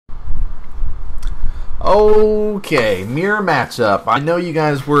Okay, mirror matchup. I know you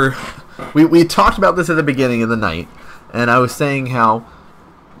guys were... We talked about this at the beginning of the night, and I was saying how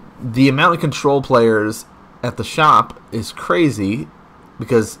the amount of control players at the shop is crazy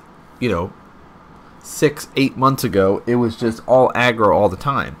because, 6-8 months ago, it was just all aggro all the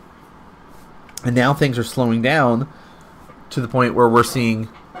time. And now things are slowing down to the point where we're seeing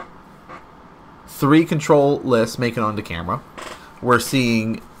 3 control lists make it onto camera. We're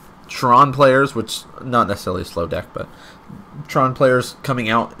seeing Tron players, which not necessarily a slow deck, but Tron players coming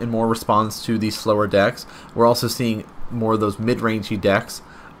out in more response to these slower decks. We're also seeing more of those mid-rangey decks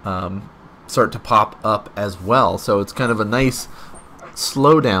start to pop up as well. So it's kind of a nice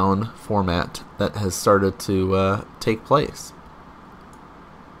slowdown format that has started to take place.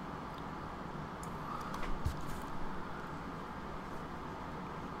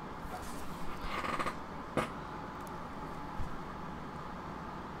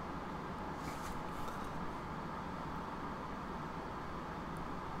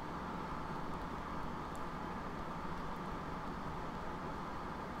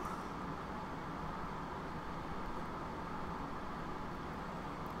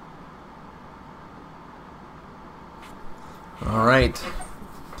 Alright,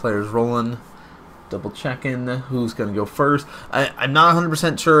 players rolling, double checking who's going to go first. I'm not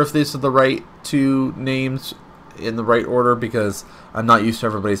 100% sure if these are the right 2 names in the right order because I'm not used to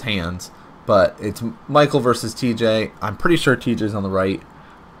everybody's hands. But it's Michael versus TJ. I'm pretty sure TJ's on the right.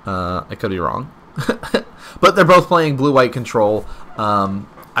 I could be wrong. But they're both playing blue-white control. I'm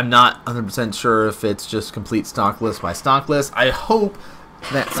not 100% sure if it's just complete stock list by stock list. I hope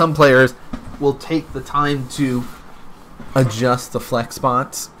that some players will take the time to adjust the flex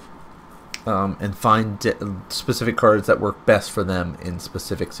spots and find specific cards that work best for them in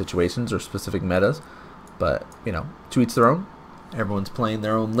specific situations or specific metas. But, to each their own. Everyone's playing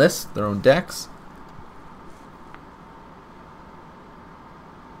their own lists, their own decks.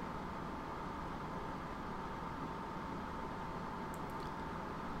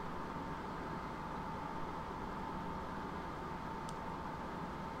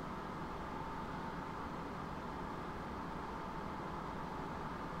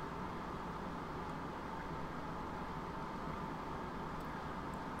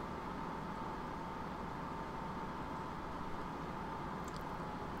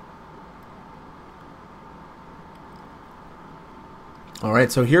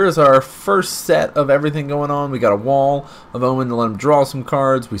 Alright, so here's our first set of everything going on. We got a wall of Omen to let him draw some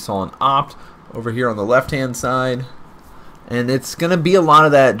cards. We saw an opt over here on the left-hand side. And it's going to be a lot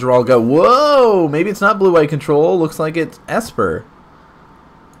of that draw go. Whoa! Maybe it's not blue-white control. Looks like it's Esper.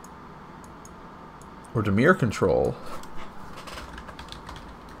 Or Dimir control.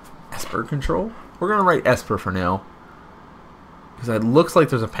 Esper control? We're going to write Esper for now. Because it looks like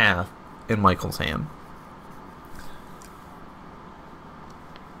there's a path in Michael's hand.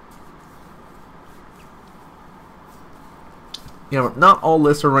 Not all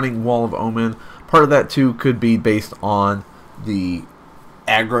lists are running Wall of Omen. Part of that, too, could be based on the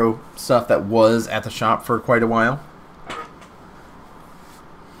aggro stuff that was at the shop for quite a while.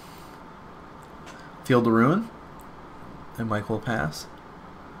 Field of Ruin. And Michael will pass.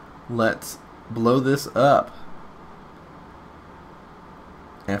 Let's blow this up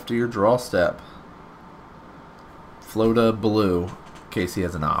after your draw step. Flota blue. In case he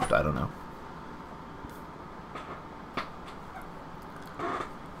has an opt, I don't know.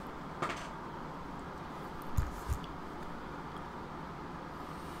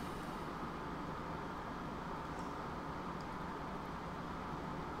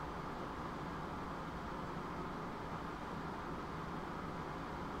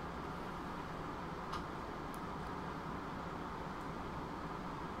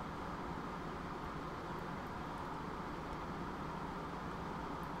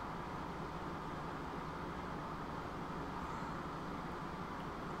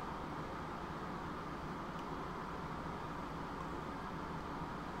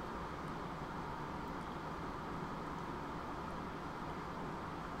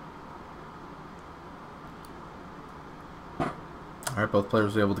 Alright, both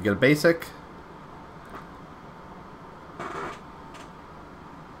players were able to get a basic.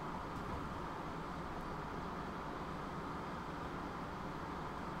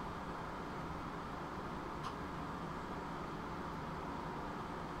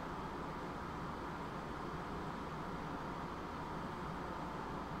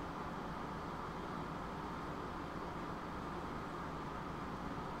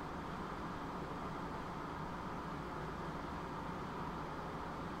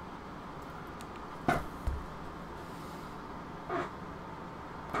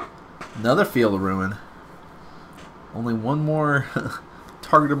 Another Field of Ruin. Only one more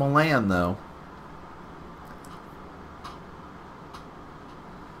targetable land, though.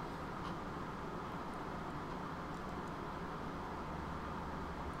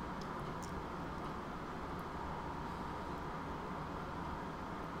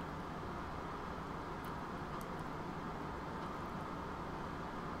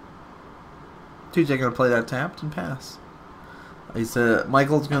 TJ gonna play that tapped and pass. He said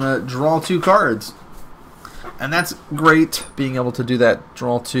Michael's gonna draw 2 cards, and that's great. Being able to do that,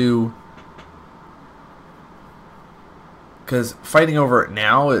 draw 2, because fighting over it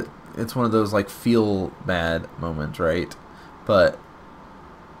now, it's one of those like feel bad moments, right? But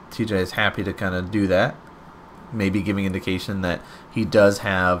TJ is happy to kind of do that, maybe giving indication that he does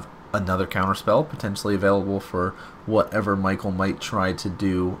have another counterspell potentially available for whatever Michael might try to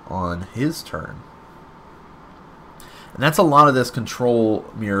do on his turn. And that's a lot of this control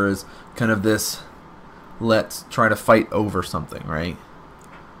mirrors, kind of this let's try to fight over something, right?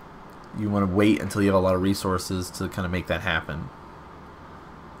 You want to wait until you have a lot of resources to kind of make that happen.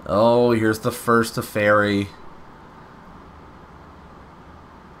 Oh, here's the first Teferi.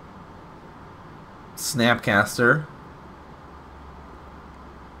 Snapcaster.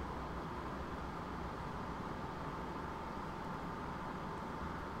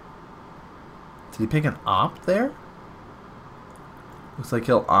 Did he pick an opt there? Looks like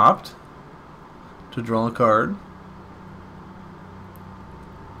he'll opt to draw a card.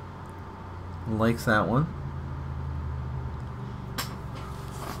 Likes that one.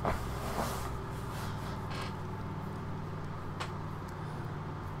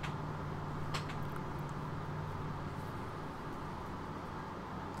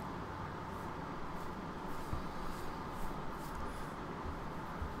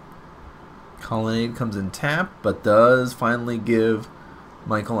 Colonnade comes in tap, but does finally give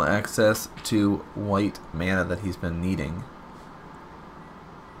Michael access to white mana that he's been needing.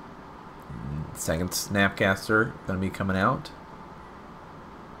 Second Snapcaster going to be coming out.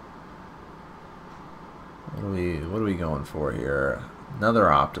 What are we going for here? Another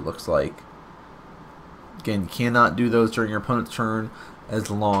opt, it looks like. Again, you cannot do those during your opponent's turn as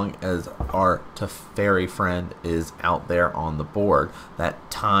long as our Teferi friend is out there on the board.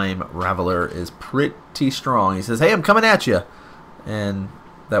 That Time Raveler is pretty strong. He says, hey, I'm coming at you. And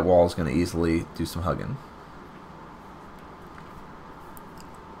that wall is going to easily do some hugging.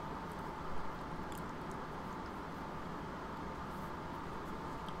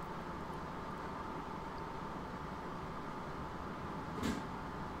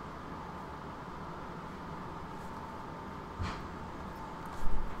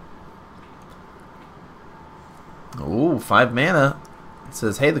 Ooh, 5 mana. It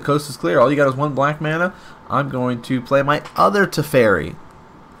says, hey, the coast is clear. All you got is 1 black mana. I'm going to play my other Teferi,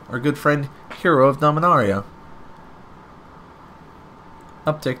 our good friend Hero of Dominaria.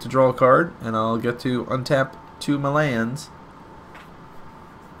 Uptick to draw a card, and I'll get to untap 2 of my lands.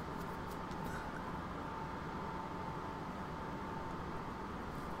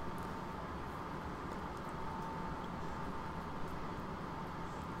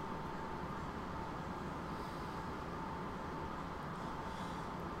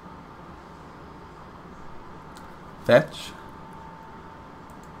 Fetch.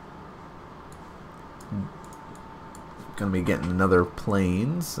 Gonna be getting another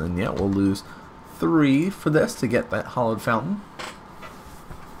plains, and yeah, we'll lose 3 for this to get that Hallowed Fountain.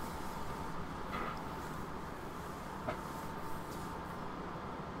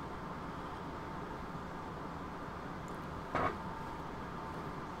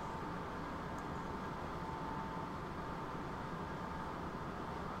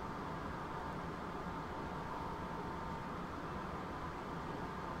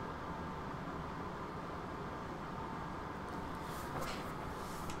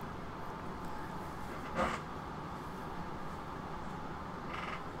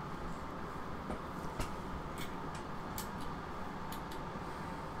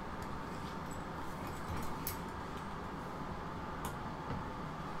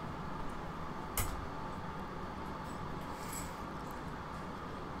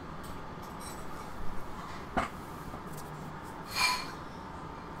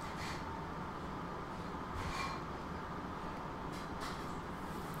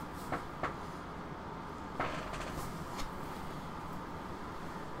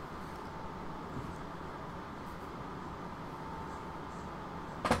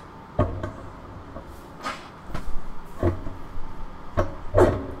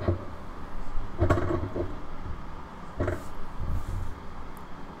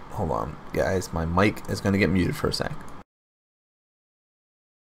 Hold on, guys. My mic is going to get muted for a sec.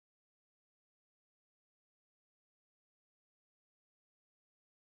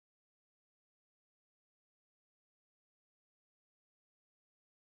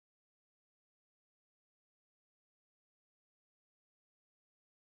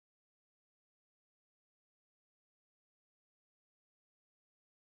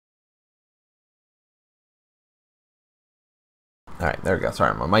 Alright, there we go.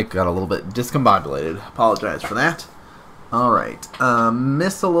 Sorry, my mic got a little bit discombobulated. Apologize for that. Alright,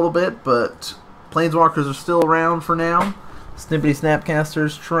 missed a little bit, but Planeswalkers are still around for now. Snippety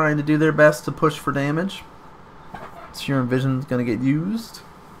Snapcasters trying to do their best to push for damage. Serum Vision's going to get used.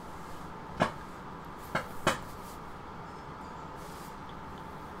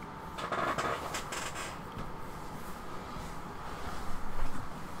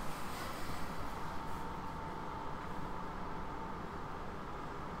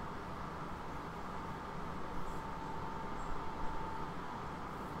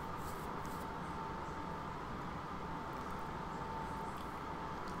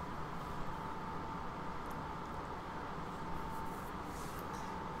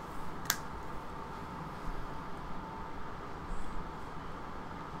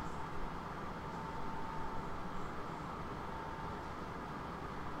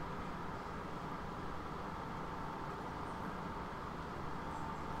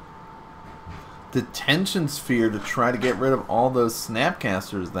 Detention Sphere to try to get rid of all those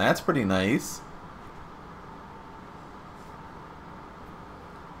Snapcasters. That's pretty nice.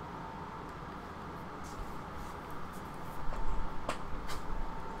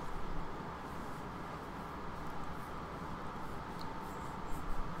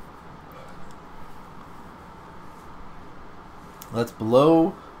 Let's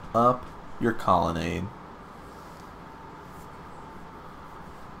blow up your colonnade.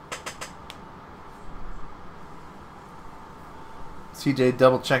 CJ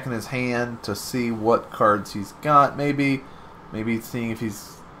double checking his hand to see what cards he's got. Maybe seeing if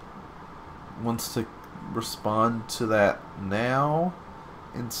he's wants to respond to that now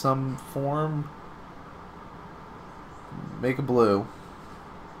in some form. Make a blue.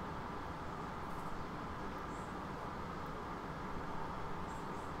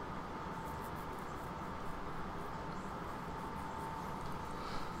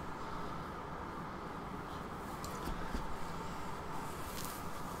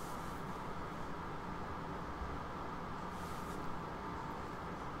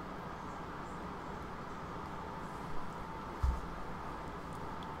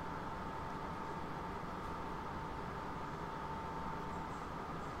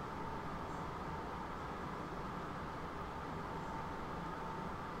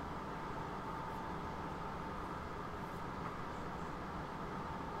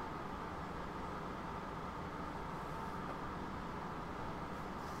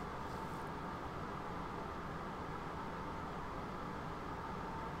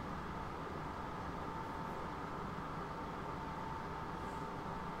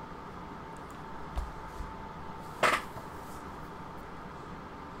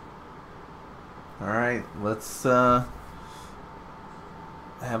 Alright, let's have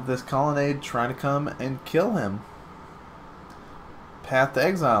this colonnade try to come and kill him. Path to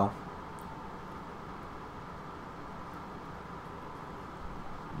Exile.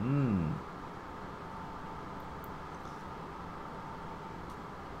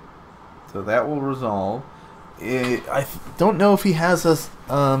 So that will resolve. I don't know if he has a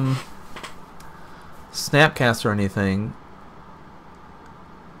Snapcast or anything.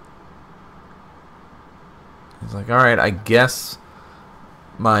 He's like, alright, I guess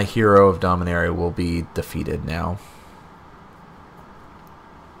my hero of Dominaria will be defeated now.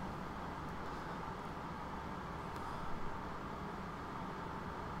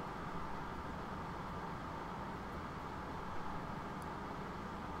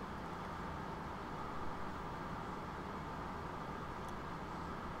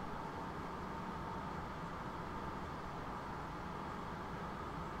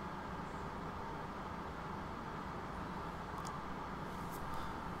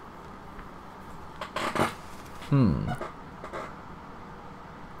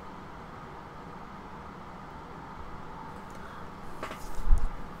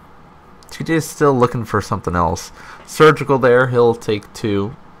 TJ's still looking for something else. Surgical there, he'll take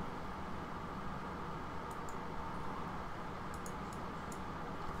 2.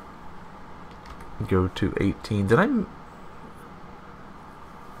 Go to 18. Have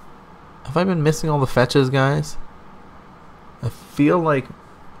I been missing all the fetches, guys? I feel like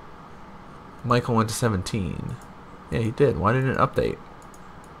Michael went to 17. Yeah, he did. Why didn't it update?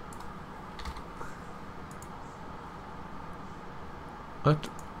 What?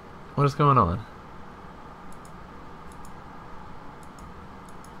 What is going on?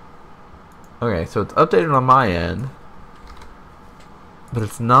 Okay, so it's updated on my end, but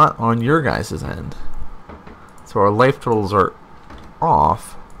it's not on your guys' end. So our life totals are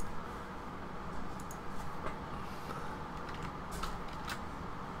off.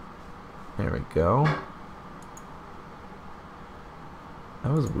 There we go.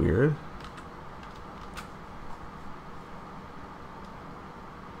 That was weird.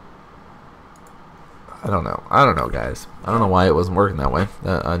 I don't know. I don't know, guys. I don't know why it wasn't working that way.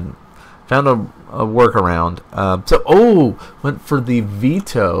 I found a workaround. Went for the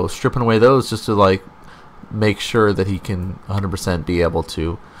veto, stripping away those just to like make sure that he can 100% be able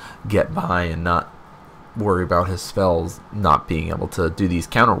to get by and not worry about his spells not being able to do these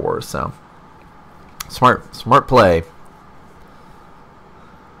counter wars. So smart play.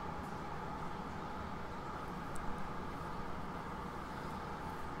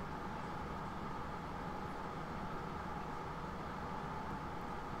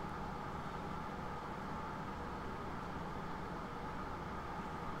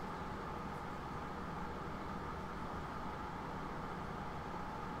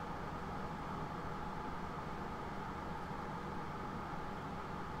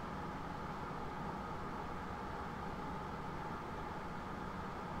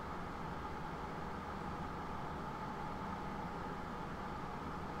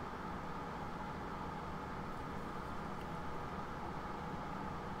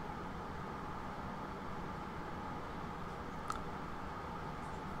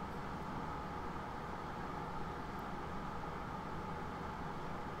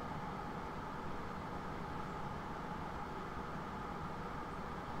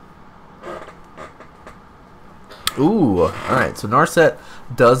 Ooh, alright, so Narset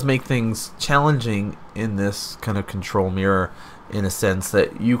does make things challenging in this kind of control mirror in a sense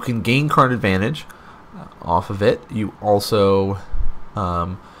that you can gain card advantage off of it. You also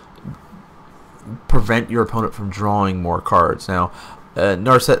prevent your opponent from drawing more cards. Now,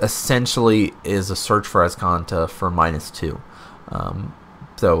 Narset essentially is a search for Azcanta for -2.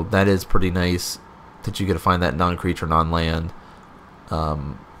 So that is pretty nice that you get to find that non-creature, non-land,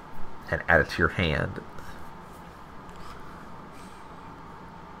 and add it to your hand.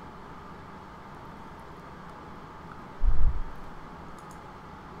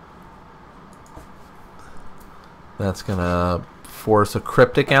 That's going to force a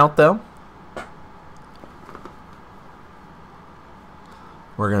Cryptic out, though.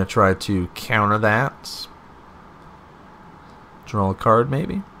 We're going to try to counter that. Draw a card,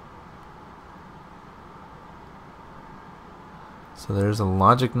 maybe. So there's a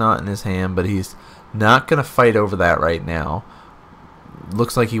Logic Knot in his hand, but he's not going to fight over that right now.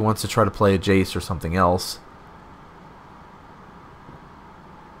 Looks like he wants to try to play a Jace or something else.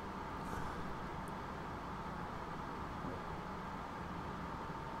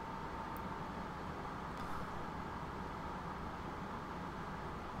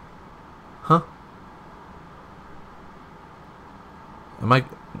 Huh? Am I...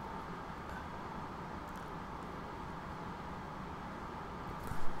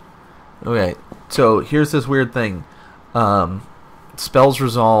 Okay, so here's this weird thing. Spells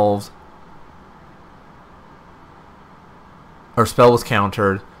resolved. Our spell was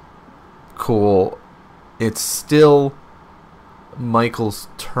countered. Cool. It's still Michael's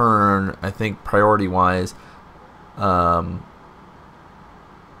turn, I think, priority-wise. I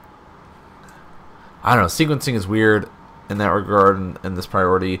don't know. Sequencing is weird in that regard and this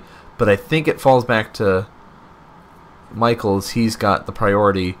priority, but I think it falls back to Michael's. He's got the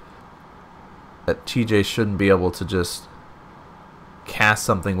priority that TJ shouldn't be able to just cast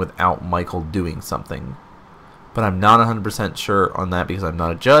something without Michael doing something. But I'm not 100% sure on that because I'm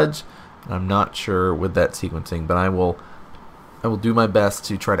not a judge, and I'm not sure with that sequencing, but I will do my best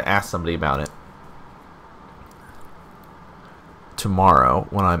to try to ask somebody about it tomorrow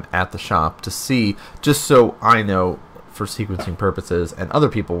when I'm at the shop to see, just so I know for sequencing purposes, and other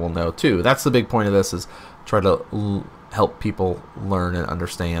people will know too. That's the big point of this, is try to help people learn and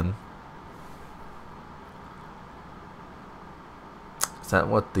understand. Is that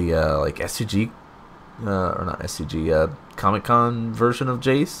what the like SCG or not SCG Comic-Con version of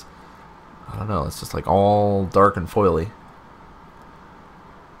Jace? I don't know. It's just like all dark and foily.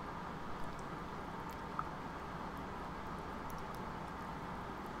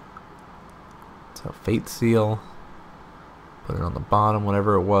 So Fate Seal, put it on the bottom,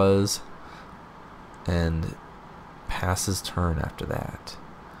 whatever it was, and pass his turn after that.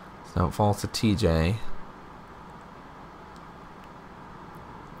 So now it falls to TJ.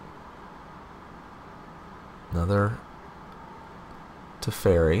 Another to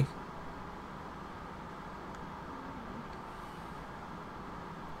Fairy.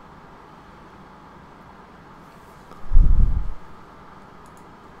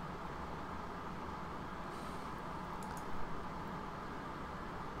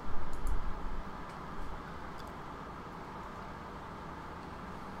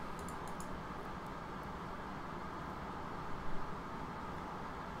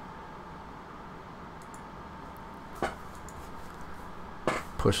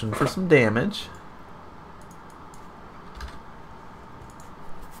 Pushing for some damage.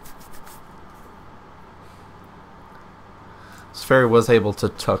 Sferi was able to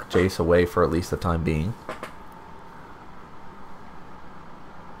tuck Jace away for at least the time being.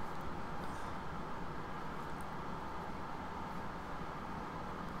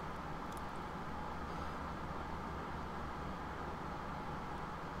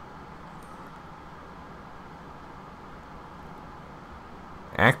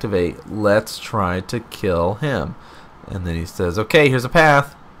 Activate. Let's try to kill him. And then he says, okay, here's a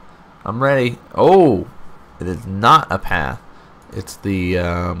path. I'm ready. Oh, it is not a path. It's the,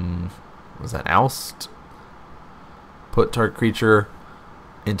 was that oust? Put target creature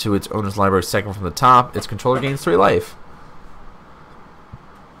into its owner's library second from the top. Its controller gains 3 life.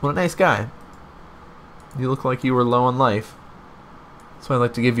 What a nice guy. You look like you were low on life. So I'd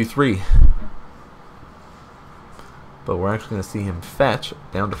like to give you 3. But we're actually going to see him fetch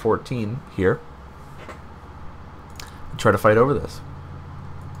down to 14 here. And try to fight over this.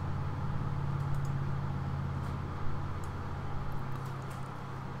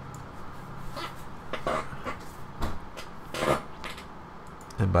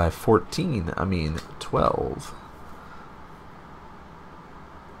 And by 14, I mean 12.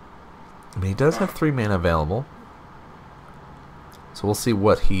 I mean, he does have 3 mana available. So we'll see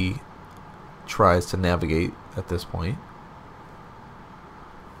what he tries to navigate at this point.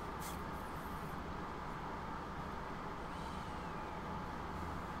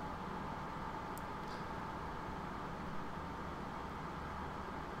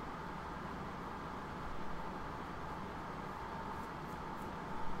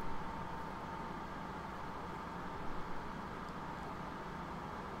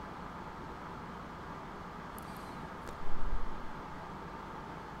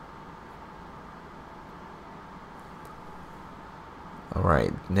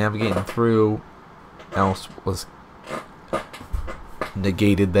 Alright, navigating through. Else was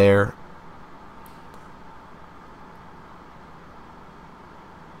negated there.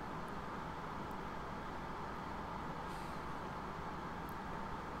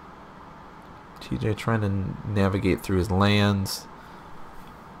 TJ trying to navigate through his lands.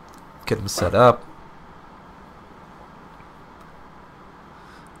 Get him set up.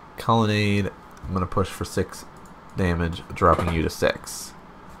 Colonnade. I'm going to push for 6 damage, dropping you to 6.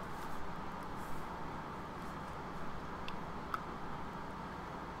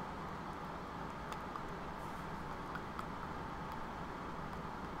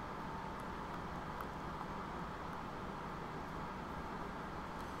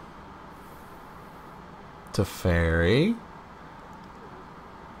 Teferi.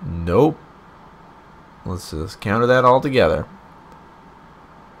 Nope. Let's just counter that all together.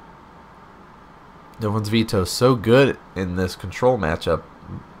 Everyone's veto so good in this control matchup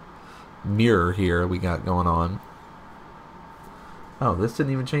mirror here we got going on. Oh, this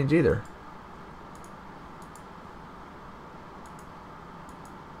didn't even change either.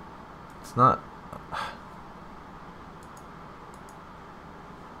 It's not.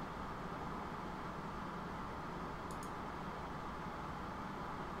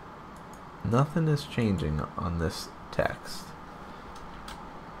 Nothing is changing on this text.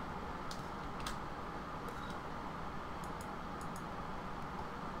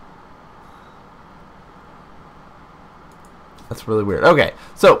 That's really weird. Okay,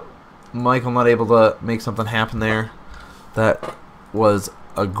 so Michael not able to make something happen there. That was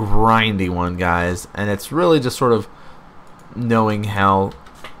a grindy one, guys, and it's really just sort of knowing how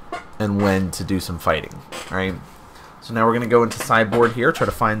and when to do some fighting, right? So now we're going to go into sideboard here, try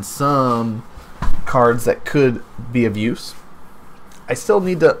to find some cards that could be of use. I still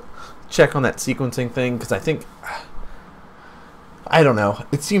need to check on that sequencing thing because I think, I don't know,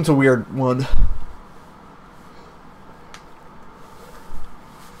 it seems a weird one.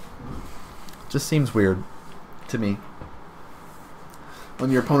 Just seems weird to me.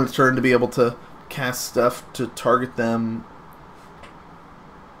 When your opponent's turn to be able to cast stuff to target them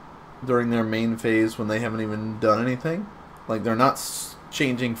during their main phase when they haven't even done anything. Like, they're not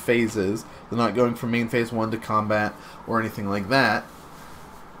changing phases. They're not going from main phase 1 to combat or anything like that.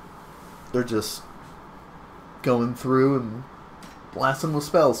 They're just going through and blasting with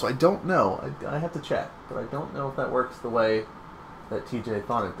spells. So I don't know. I have to check. But I don't know if that works the way that TJ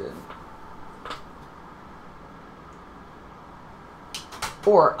thought it did.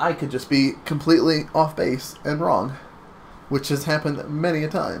 Or I could just be completely off base and wrong, which has happened many a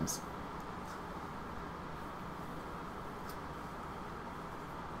times.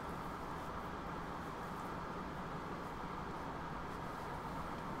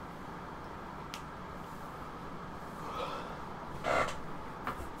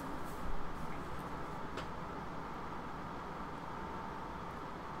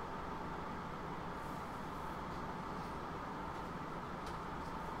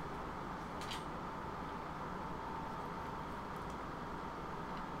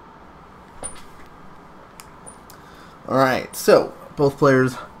 Alright, so both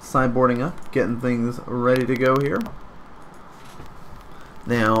players sideboarding up, getting things ready to go here.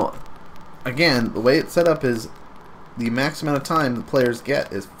 Now, again, the way it's set up is the max amount of time the players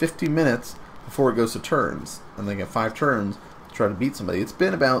get is 50 minutes before it goes to turns. And they get 5 turns to try to beat somebody. It's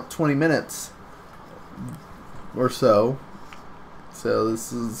been about 20 minutes or so. So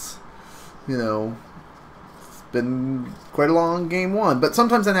this is, you know, it's been quite a long game 1. But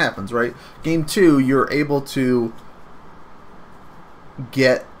sometimes that happens, right? Game 2, you're able to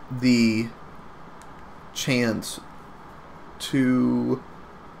get the chance to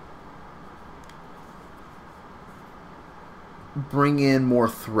bring in more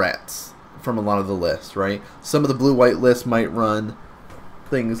threats from a lot of the lists, right? Some of the blue-white lists might run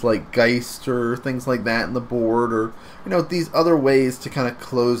things like Geist or things like that in the board, or, you know, these other ways to kind of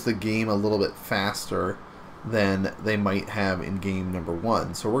close the game a little bit faster than they might have in game number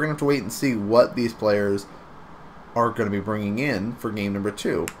 1. So we're going to have to wait and see what these players are going to be bringing in for game number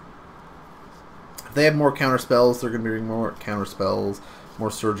 2. If they have more counter spells, they're going to be bringing more counter spells, more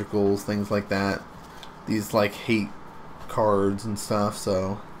surgicals, things like that. These, like, hate cards and stuff,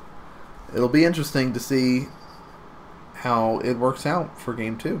 so it'll be interesting to see how it works out for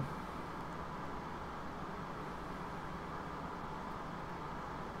game 2.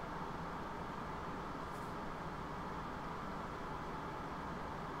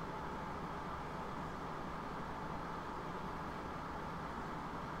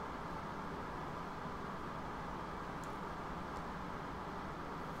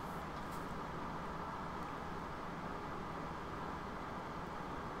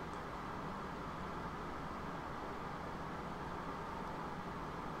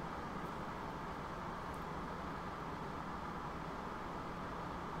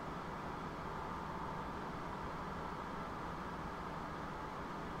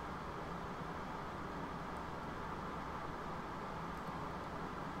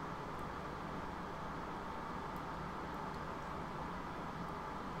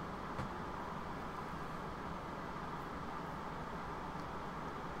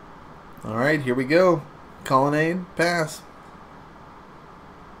 Alright, here we go. Colonnade, pass.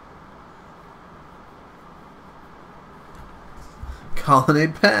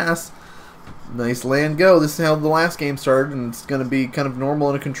 Colonnade, pass. Nice land go. This is how the last game started, and it's going to be kind of normal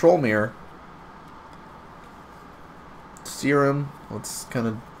in a control mirror. Serum, let's kind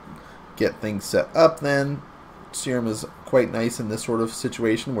of get things set up then. Serum is quite nice in this sort of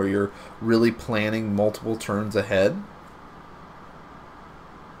situation where you're really planning multiple turns ahead.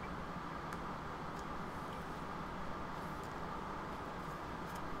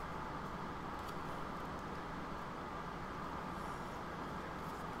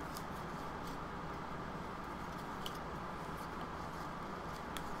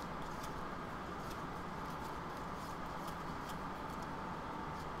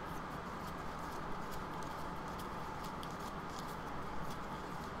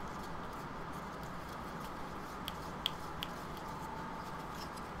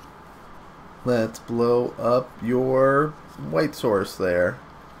 Let's blow up your white source there.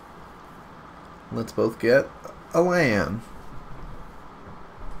 Let's both get a land.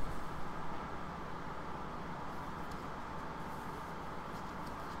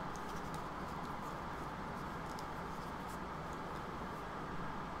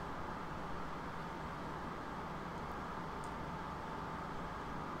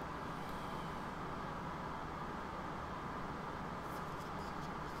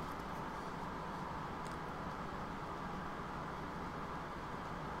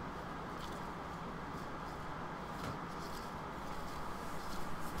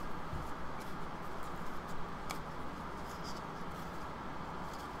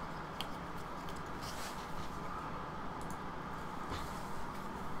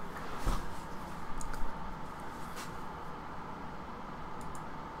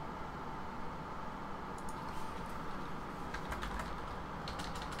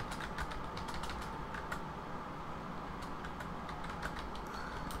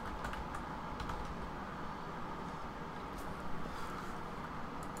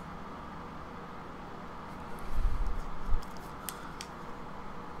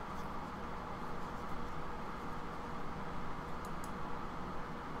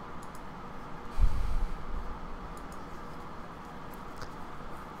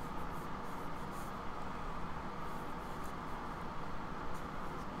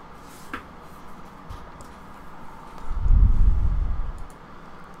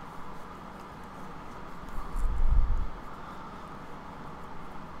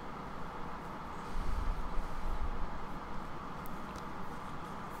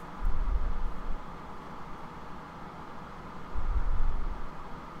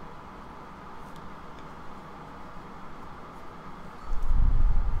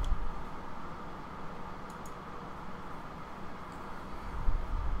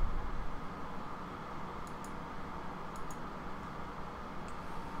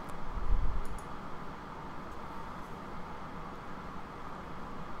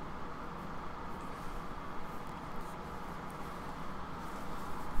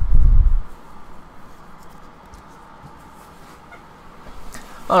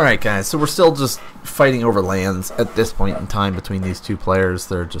 Alright guys, so we're still just fighting over lands at this point in time between these two players.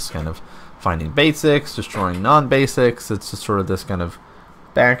 They're just kind of finding basics, destroying non-basics. It's just sort of this kind of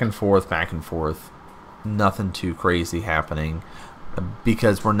back and forth, back and forth. Nothing too crazy happening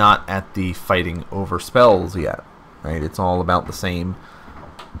because we're not at the fighting over spells yet, right? It's all about the same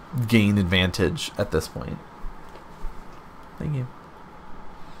gain advantage at this point. Thank you.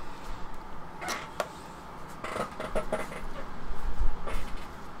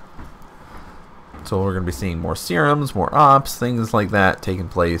 So we're going to be seeing more serums, more ops, things like that taking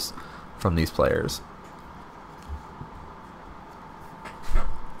place from these players.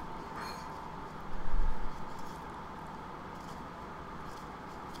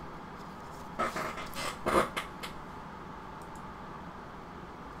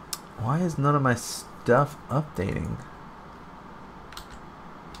 Why is none of my stuff updating?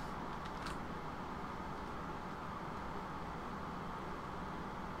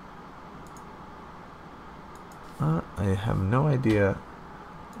 I have no idea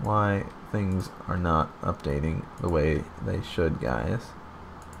why things are not updating the way they should, guys.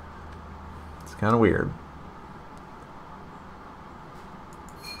 It's kind of weird.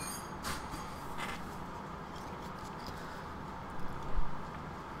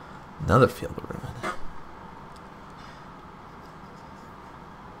 Another Field of Ruin.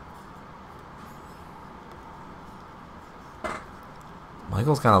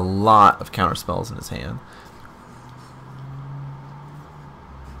 Michael's got a lot of counter spells in his hand.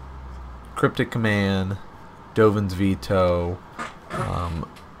 Cryptic Command, Dovin's Veto,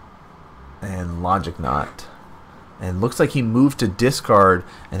 and Logic Knot. And looks like he moved to discard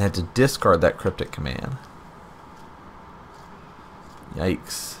and had to discard that Cryptic Command.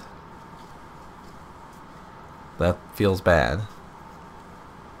 Yikes. That feels bad.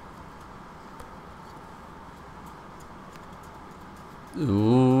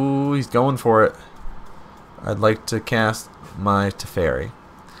 Ooh, he's going for it. I'd like to cast my Teferi.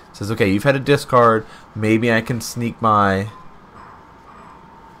 Says, okay, you've had a discard. Maybe I can sneak by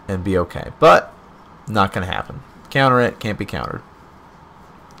and be okay. But, not going to happen. Counter it. Can't be countered.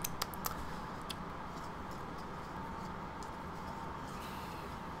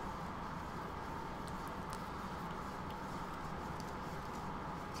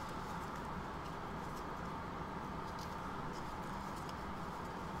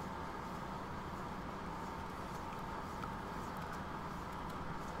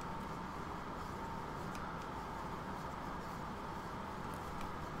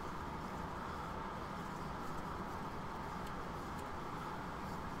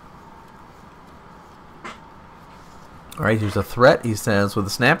 Alright, here's a threat, he says, with a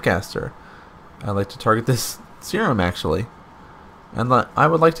Snapcaster. I'd like to target this serum, actually. And I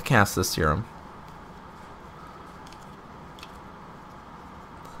would like to cast this serum.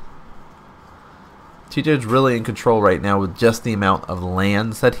 TJ's really in control right now with just the amount of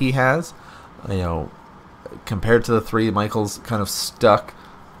lands that he has. You know, compared to the three, Michael's kind of stuck,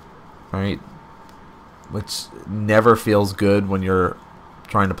 right? Which never feels good when you're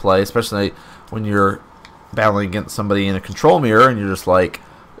trying to play, especially when you're battling against somebody in a control mirror and you're just like,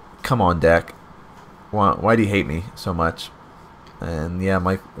 come on, deck. Why do you hate me so much? And yeah,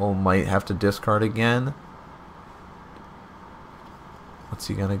 Michael might have to discard again. What's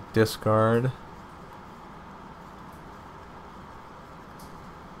he gonna discard?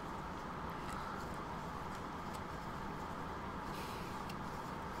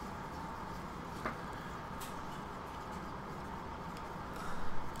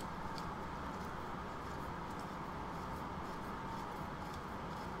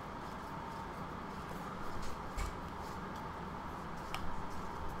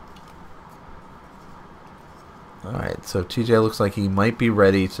 Alright, so TJ looks like he might be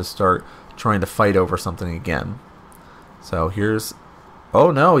ready to start trying to fight over something again. So here's...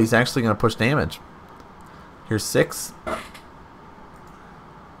 Oh no, he's actually going to push damage. Here's 6.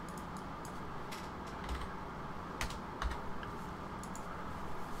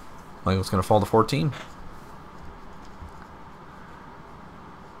 Michael's going to fall to 14.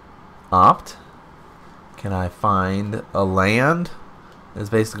 Opt. Can I find a land?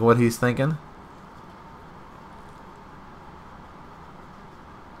 Is basically what he's thinking.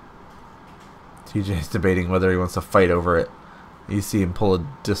 TJ's debating whether he wants to fight over it. You see him pull a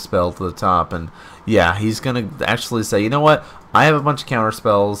Dispel to the top, and yeah, he's going to actually say, you know what? I have a bunch of counter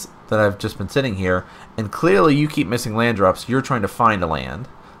spells that I've just been sitting here, and clearly you keep missing land drops. You're trying to find a land,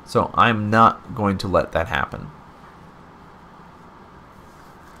 so I'm not going to let that happen.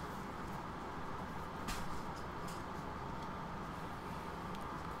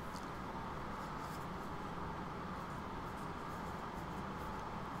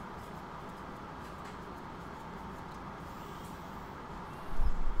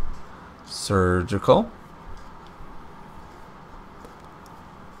 Surgical.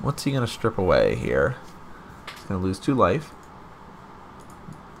 What's he going to strip away here? He's going to lose 2 life.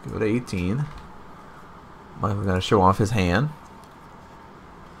 Go to 18. Michael's going to show off his hand.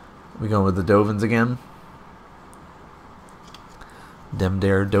 We going with the Dovins again.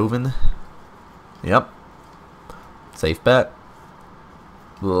 Demdare Dovin. Yep. Safe bet.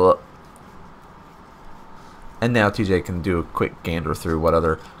 Ugh. And now TJ can do a quick gander through what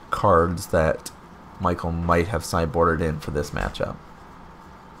other cards that Michael might have sideboarded in for this matchup.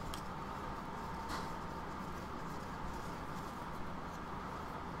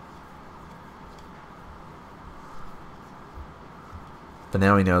 But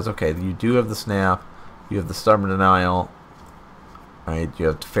now he knows, okay, you do have the Snap, you have the Stubborn Denial, right? You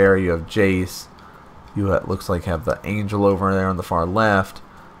have Teferi, you have Jace, you looks like have the Angel over there on the far left,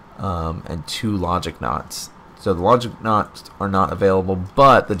 and 2 Logic Knots. So the Logic Knots are not available,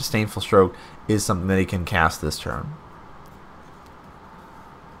 but the Disdainful Stroke is something that he can cast this turn.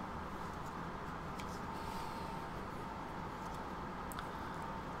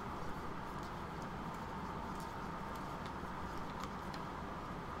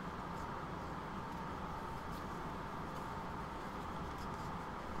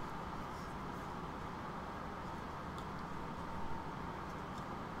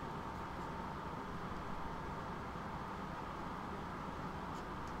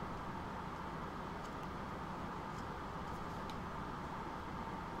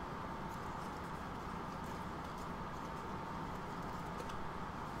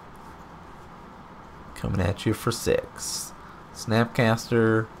 Coming at you for 6.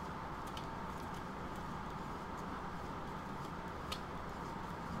 Snapcaster.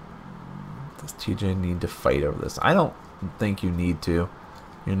 Does TJ need to fight over this? I don't think you need to.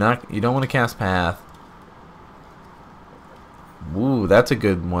 You don't want to cast Path. Ooh, that's a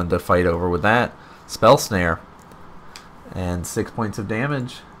good one to fight over with that. Spell Snare. And 6 points of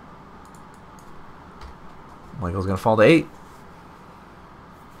damage. Michael's gonna fall to 8.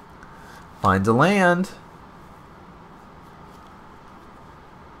 Finds a land.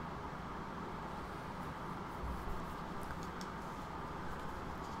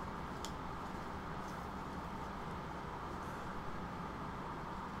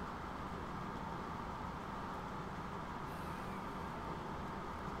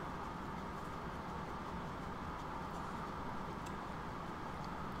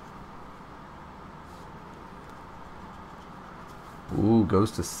 Ooh, goes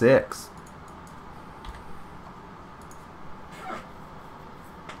to 6.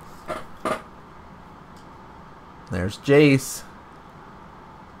 There's Jace.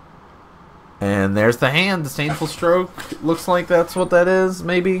 And there's the hand, Disdainful Stroke. Looks like that's what that is,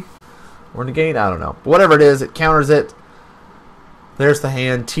 maybe. Or negate, I don't know. But whatever it is, it counters it. There's the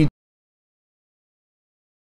hand. TJ